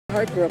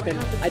Heartbroken.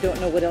 I don't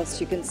know what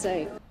else you can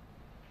say.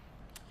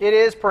 It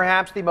is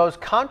perhaps the most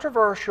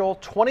controversial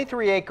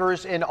 23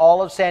 acres in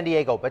all of San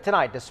Diego. But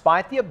tonight,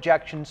 despite the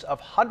objections of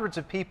hundreds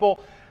of people,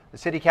 the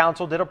city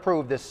council did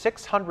approve the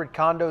 600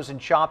 condos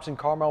and shops in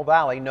Carmel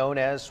Valley known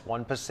as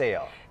One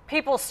Paseo.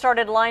 People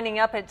started lining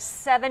up at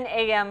 7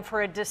 a.m.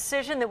 for a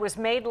decision that was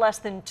made less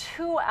than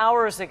 2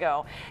 hours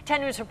ago.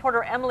 10 News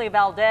reporter Emily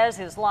Valdez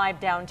is live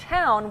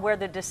downtown where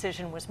the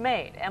decision was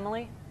made.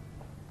 Emily?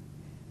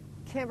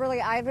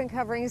 Kimberly, I've been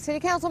covering city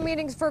council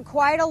meetings for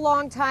quite a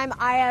long time.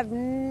 I have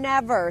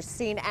never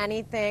seen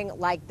anything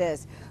like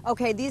this.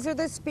 Okay, these are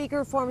the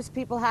speaker forms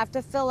people have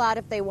to fill out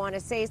if they want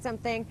to say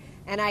something.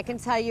 And I can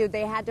tell you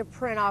they had to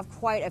print off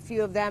quite a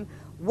few of them.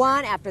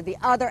 One after the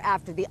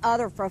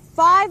other for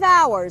 5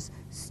 hours,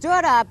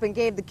 stood up and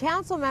gave the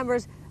council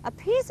members a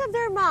piece of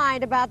their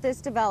mind about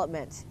this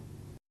development.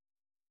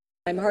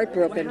 I'm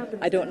heartbroken.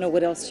 I don't know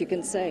what else you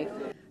can say.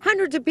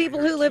 Hundreds of people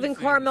who live in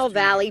Carmel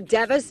Valley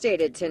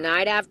devastated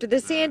tonight after the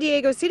San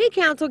Diego City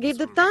Council gave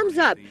the thumbs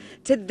up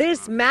to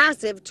this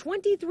massive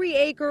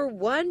 23-acre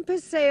One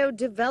Paseo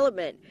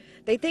development.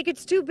 They think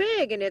it's too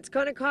big and it's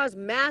going to cause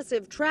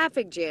massive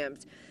traffic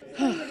jams.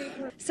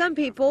 Some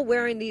people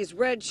wearing these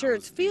red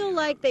shirts feel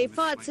like they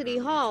fought City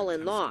Hall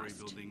and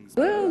lost.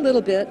 Well, a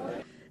little bit.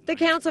 The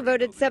council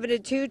voted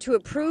 7-2 to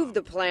approve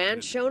the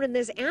plan shown in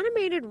this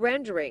animated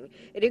rendering.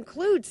 It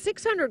includes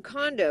 600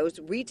 condos,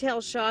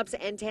 retail shops,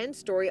 and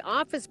 10-story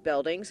office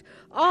buildings,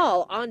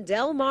 all on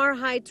Del Mar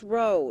Heights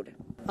Road.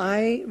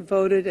 I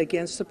voted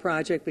against the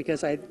project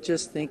because I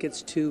just think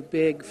it's too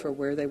big for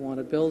where they want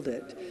to build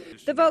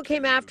it. The vote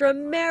came after a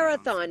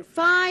marathon,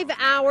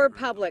 5-hour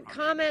public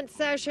comment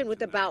session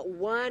with about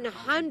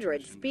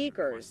 100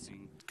 speakers.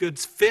 Good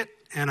fit,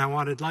 and I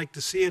would like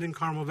to see it in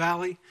Carmel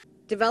Valley.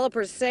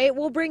 Developers say it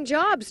will bring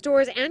jobs,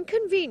 stores, and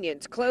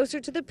convenience closer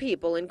to the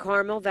people in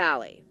Carmel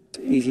Valley. It's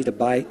easy to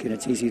bike and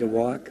it's easy to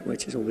walk,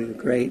 which is really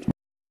great.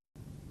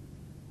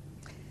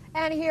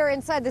 And here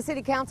inside the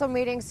city council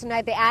meetings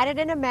tonight, they added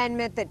an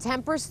amendment that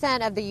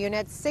 10% of the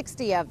units,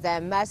 60 of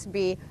them, must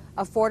be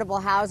affordable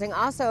housing.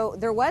 Also,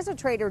 there was a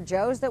Trader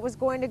Joe's that was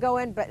going to go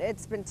in, but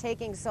it's been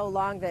taking so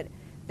long that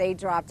they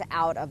dropped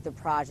out of the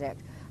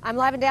project. I'm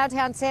live in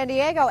downtown San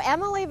Diego.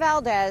 Emily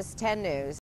Valdez, 10 News.